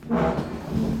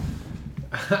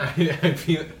I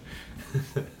feel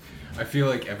I feel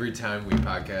like every time we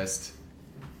podcast,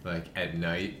 like at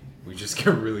night, we just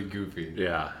get really goofy.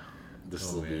 Yeah.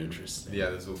 This will be interesting. Yeah,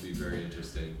 this will be very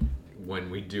interesting when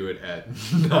we do it at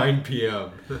 9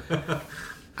 p.m.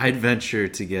 I'd venture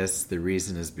to guess the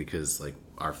reason is because like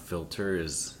our filter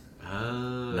is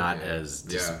not as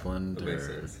disciplined. That makes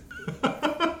sense.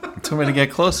 Tell me to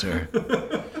get closer.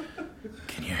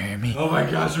 Can you hear me? Oh my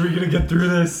gosh, are we gonna get through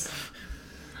this?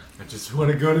 I just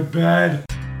want to go to bed.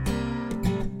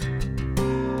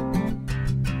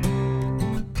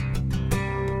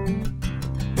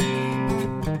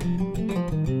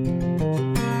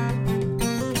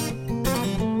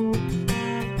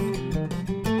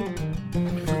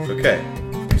 Okay,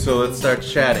 so let's start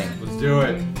chatting. Let's do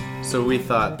it. So we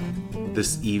thought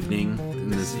this evening,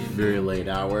 in this very late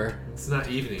hour, It's not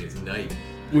evening, it's night.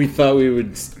 we thought we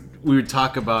would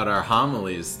talk about our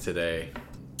homilies today.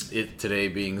 Today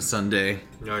being Sunday.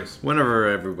 Nice. Whenever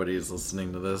everybody is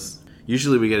listening to this,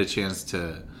 usually we get a chance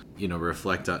to,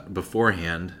 reflect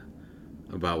beforehand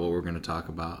about what we're going to talk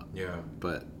about. Yeah.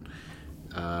 But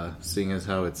seeing as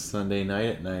how it's Sunday night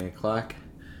at 9 o'clock,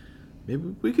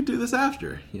 maybe we could do this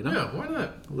after, Yeah, why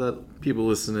not? Let people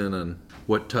listen in on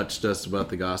what touched us about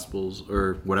the Gospels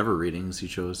or whatever readings you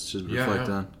chose to reflect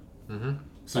on. Mm-hmm.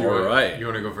 So You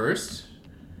want to go first?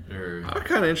 Or... I'm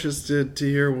kind of interested to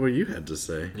hear what you had to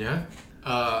say. Yeah.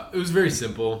 It was very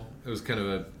simple. It was kind of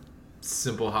a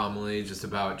simple homily just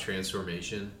about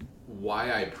transformation.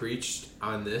 Why I preached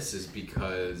on this is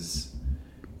because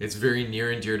it's very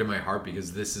near and dear to my heart,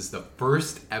 because this is the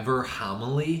first ever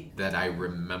homily that I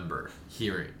remember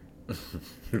hearing.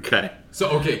 Okay.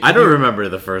 So, okay. I don't remember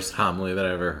the first homily that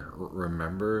I ever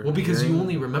remember. Well, because hearing. you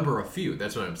only remember a few.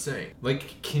 That's what I'm saying.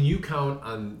 Like, can you count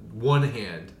on one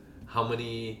hand how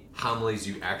many homilies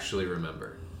you actually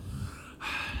remember?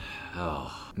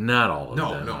 Oh, not all of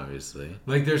them, No. obviously.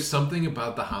 Like, there's something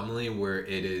about the homily where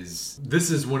it is... This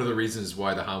is one of the reasons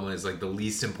why the homily is, like, the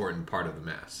least important part of the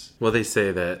Mass. Well, they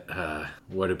say that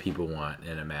what do people want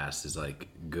in a Mass is, like,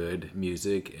 good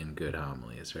music and good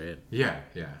homilies, right? Yeah.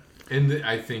 And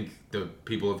I think the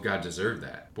people of God deserve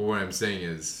that. But what I'm saying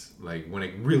is, like, when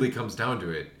it really comes down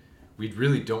to it, we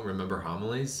really don't remember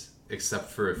homilies,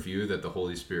 except for a few that the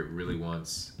Holy Spirit really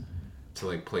wants to,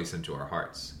 like, place into our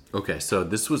hearts. Okay, so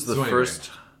this was the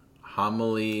first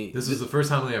homily... This was the first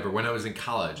homily ever. When I was in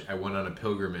college, I went on a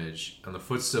pilgrimage on the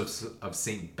footsteps of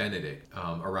St. Benedict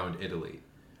around Italy.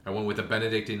 I went with a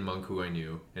Benedictine monk who I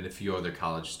knew and a few other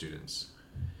college students.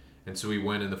 And so we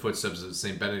went in the footsteps of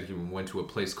St. Benedict and we went to a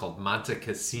place called Monte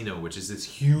Cassino, which is this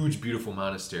huge, beautiful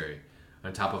monastery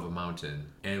on top of a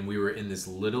mountain. And we were in this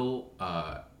little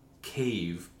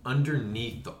cave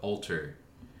underneath the altar,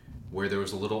 where there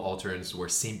was a little altar and where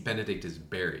St. Benedict is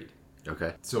buried.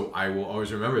 Okay. So I will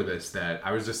always remember this, that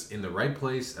I was just in the right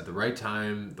place at the right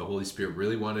time. The Holy Spirit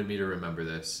really wanted me to remember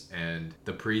this. And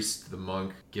the priest, the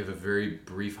monk, gave a very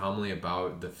brief homily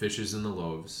about the fishes and the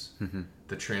loaves,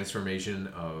 the transformation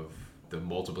of the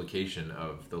multiplication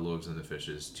of the loaves and the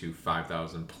fishes to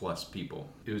 5,000 plus people.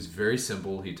 It was very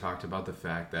simple. He talked about the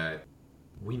fact that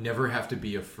we never have to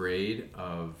be afraid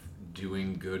of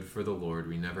doing good for the Lord.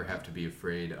 We never have to be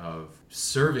afraid of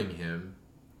serving Him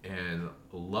and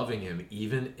loving Him,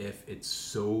 even if it's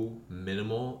so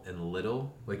minimal and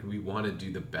little. Like, we want to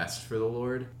do the best for the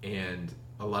Lord, and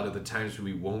a lot of the times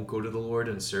we won't go to the Lord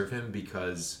and serve Him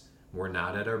because we're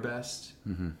not at our best.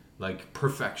 Like,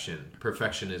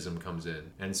 perfectionism comes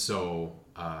in. And so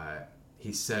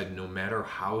he said, no matter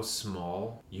how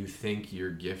small you think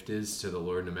your gift is to the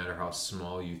Lord, no matter how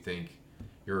small you think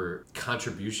your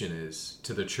contribution is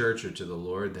to the church or to the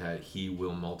Lord, that He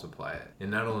will multiply it. And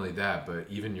not only that, but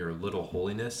even your little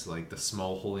holiness, like the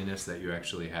small holiness that you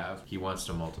actually have, He wants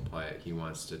to multiply it. He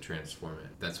wants to transform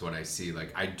it. That's what I see.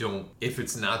 Like, if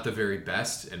it's not the very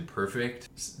best and perfect,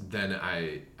 then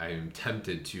I am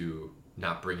tempted to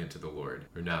not bring it to the Lord,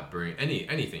 or not bring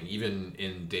anything, even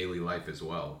in daily life as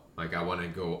well. Like, I want to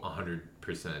go 100%,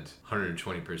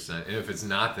 120%. And if it's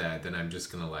not that, then I'm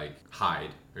just going to, like,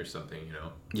 hide or something,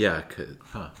 Yeah,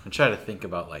 I try to think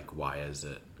about, like, why is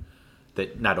it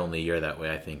that not only you're that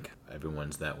way, I think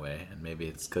everyone's that way. And maybe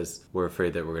it's because we're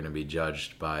afraid that we're going to be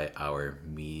judged by we're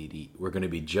going to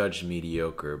be judged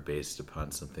mediocre based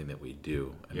upon something that we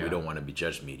do. And we don't want to be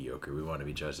judged mediocre. We want to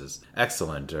be judged as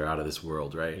excellent or out of this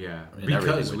world, right? Yeah,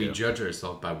 because we judge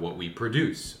ourselves by what we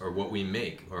produce or what we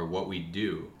make or what we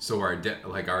do. So our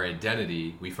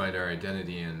identity, we find our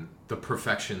identity in the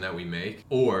perfection that we make,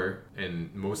 or in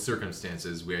most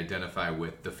circumstances we identify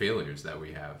with the failures that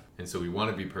we have. And so we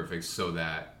want to be perfect so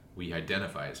that we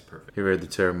identify as perfect. You heard the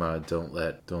term, don't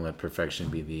let perfection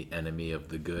be the enemy of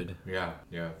the good. Yeah.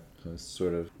 It's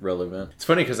sort of relevant. It's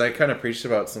funny because I kind of preached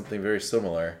about something very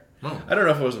similar. Oh. I don't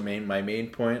know if it was my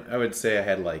main point. I would say I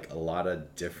had like a lot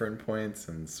of different points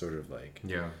and sort of like,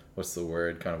 what's the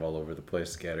word? Kind of all over the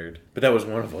place, scattered. But that was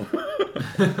one of them.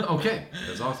 Okay,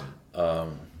 that's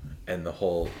awesome. And the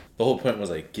whole point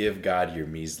was like, give God your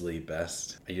measly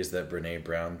best. I used that Brene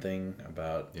Brown thing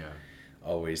about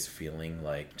always feeling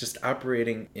like just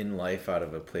operating in life out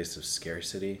of a place of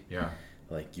scarcity. Yeah.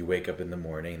 Like you wake up in the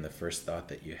morning and the first thought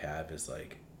that you have is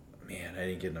like, man, I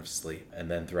didn't get enough sleep. And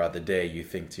then throughout the day you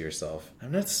think to yourself,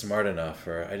 I'm not smart enough,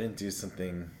 or I didn't do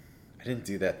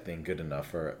that thing good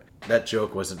enough, or that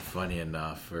joke wasn't funny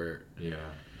enough, or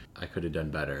I could have done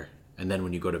better. And then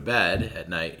when you go to bed at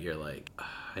night, you're like,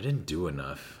 I didn't do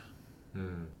enough.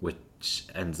 Which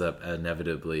ends up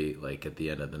inevitably, like at the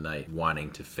end of the night,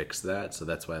 wanting to fix that. So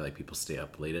that's why like people stay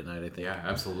up late at night, I think. Yeah,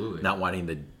 absolutely. Not wanting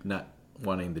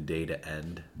the day to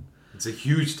end. It's a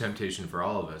huge temptation for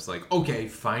all of us. Like, okay,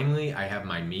 finally I have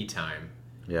my me time.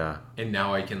 Yeah. And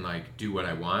now I can like do what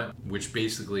I want, which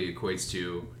basically equates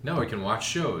to now I can watch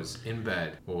shows in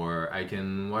bed, or I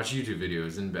can watch YouTube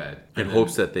videos in bed. In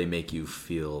hopes that they make you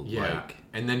feel like...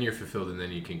 And then you're fulfilled, and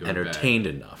then you can go entertained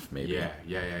to bed. enough, maybe.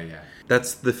 Yeah.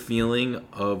 That's the feeling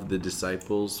of the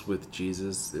disciples with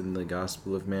Jesus in the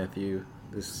Gospel of Matthew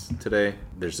today.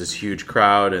 There's this huge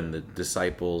crowd, and the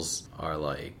disciples are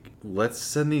like, let's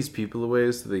send these people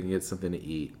away so they can get something to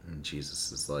eat. And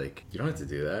Jesus is like, you don't have to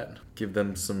do that. Give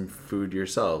them some food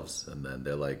yourselves. And then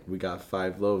they're like, we got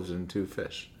 5 loaves and 2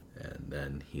 fish. And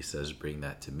then he says, bring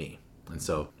that to me. And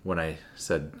so when I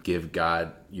said, give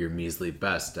God your measly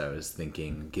best, I was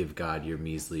thinking, give God your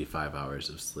measly 5 hours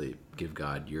of sleep. Give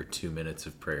God your 2 minutes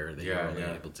of prayer that you're only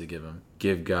able to give him.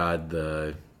 Give God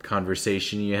the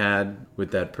conversation you had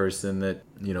with that person that,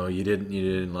 you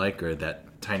didn't like, or that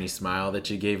tiny smile that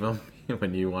you gave them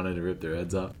when you wanted to rip their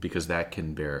heads off, because that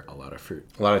can bear a lot of fruit.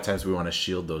 A lot of times we want to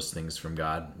shield those things from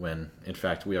God when, in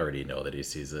fact, we already know that he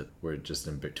sees it. We're just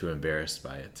too embarrassed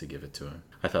by it to give it to him.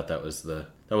 I thought that was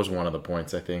one of the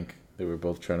points, I think, that we're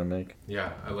both trying to make.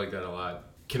 Yeah, I like that a lot.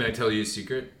 Can I tell you a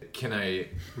secret? Can I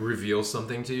reveal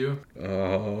something to you?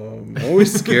 I'm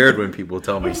always scared when people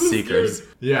tell me secrets.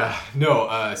 Yeah,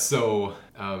 no, so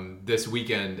this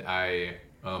weekend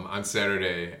on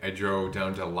Saturday, I drove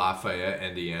down to Lafayette,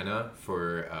 Indiana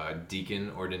for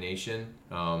deacon ordination.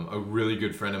 A really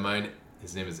good friend of mine,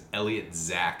 his name is Elliot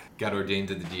Zach, got ordained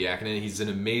to the diaconate. He's an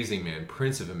amazing man,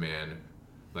 prince of a man,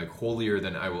 like holier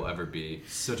than I will ever be.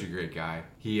 Such a great guy.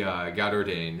 He got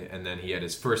ordained, and then he had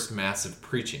his first mass of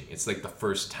preaching. It's like the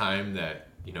first time that,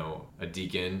 a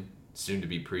deacon, soon to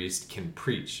be priest, can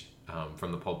preach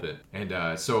from the pulpit.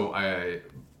 And so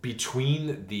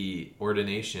between the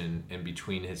ordination and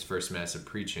between his first mass of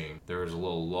preaching, there was a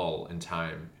little lull in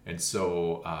time. And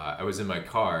so I was in my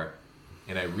car,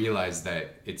 and I realized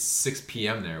that it's 6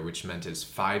 p.m. there, which meant it's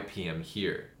 5 p.m.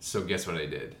 here. So guess what I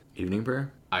did? Evening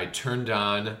prayer? I turned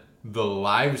on the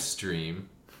live stream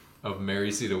of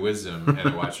Mary Seat of Wisdom, and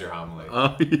I watched your homily.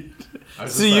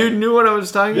 So you knew what I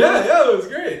was talking about? Yeah, it was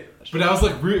great. But I was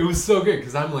like, it was so good,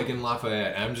 because I'm like in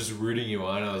Lafayette, and I'm just rooting you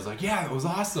on. I was like, yeah, that was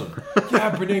awesome.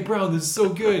 Yeah, Brene Brown, this is so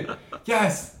good.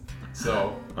 Yes.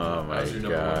 So, oh my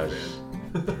gosh.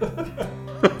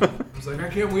 I was like, I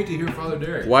can't wait to hear Father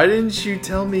Derek. Why didn't you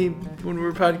tell me when we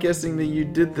were podcasting that you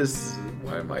did this?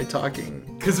 Why am I talking?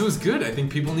 Because it was good. I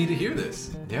think people need to hear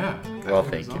this. Yeah. Well,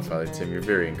 thank you, Father Tim. You're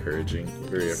very encouraging,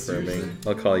 very affirming. Seriously.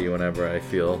 I'll call you whenever I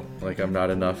feel like I'm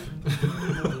not enough.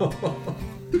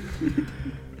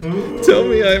 Tell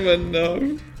me I'm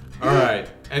enough. All right.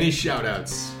 Any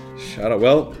shout-outs?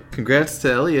 Well, congrats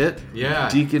to Elliot. Yeah.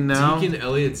 Deacon now. Deacon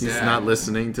Elliot Zach. He's not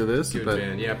listening to this. Good but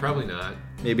man. Yeah, probably not.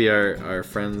 Maybe our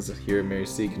friends here at Mary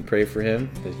C can pray for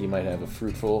him, that he might have a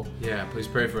fruitful please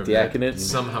pray for him. Diaconate.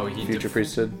 Somehow he future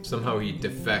priesthood. Somehow he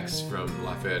defects from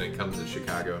Lafayette and comes to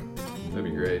Chicago. That'd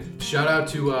be great. Shout out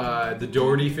to the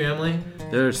Doherty family.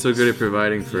 They're so good at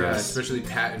providing for us. Especially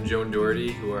Pat and Joan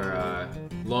Doherty, who are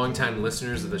longtime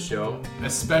listeners of the show.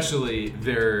 Especially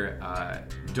their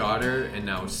daughter and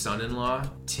now son-in-law,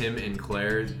 Tim and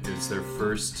Claire. It's their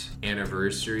first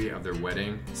anniversary of their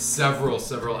wedding.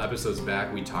 Several episodes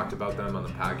back, we talked about them on the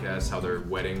podcast, how their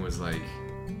wedding was like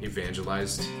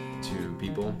evangelized to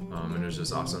people, and it was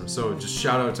just awesome. So just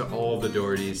shout out to all the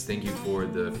Dohertys. Thank you for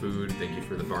the food. Thank you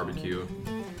for the barbecue.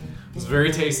 It was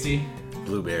very tasty.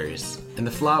 Blueberries. And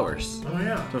the flowers. Oh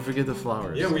yeah. Don't forget the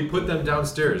flowers. Yeah, we put them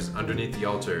downstairs underneath the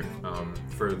altar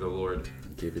for the Lord.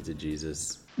 Give it to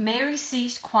Jesus. Mary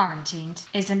Seat Quarantined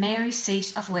is a Mary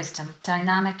Seat of Wisdom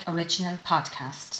dynamic original podcast.